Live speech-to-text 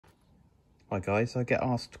Hi guys, I get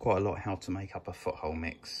asked quite a lot how to make up a foothole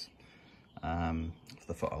mix for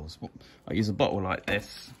the footholes. I use a bottle like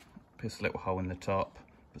this, pierce a little hole in the top,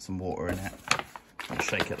 put some water in it, and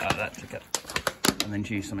shake it like that to get, and then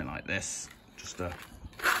use something like this just to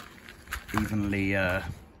evenly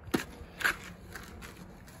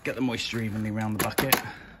get the moisture evenly around the bucket.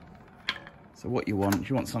 So what you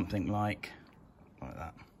want something like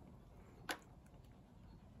that,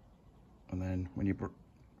 and then when you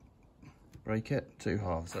break it, 2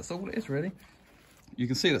 halves. That's all it is really. You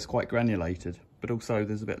can see that's quite granulated, but also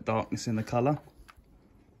there's a bit of darkness in the colour,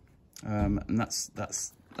 and that's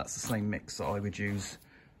the same mix that I would use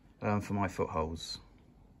for my footholes.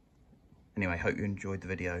 Anyway, hope you enjoyed the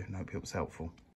video and hope it was helpful.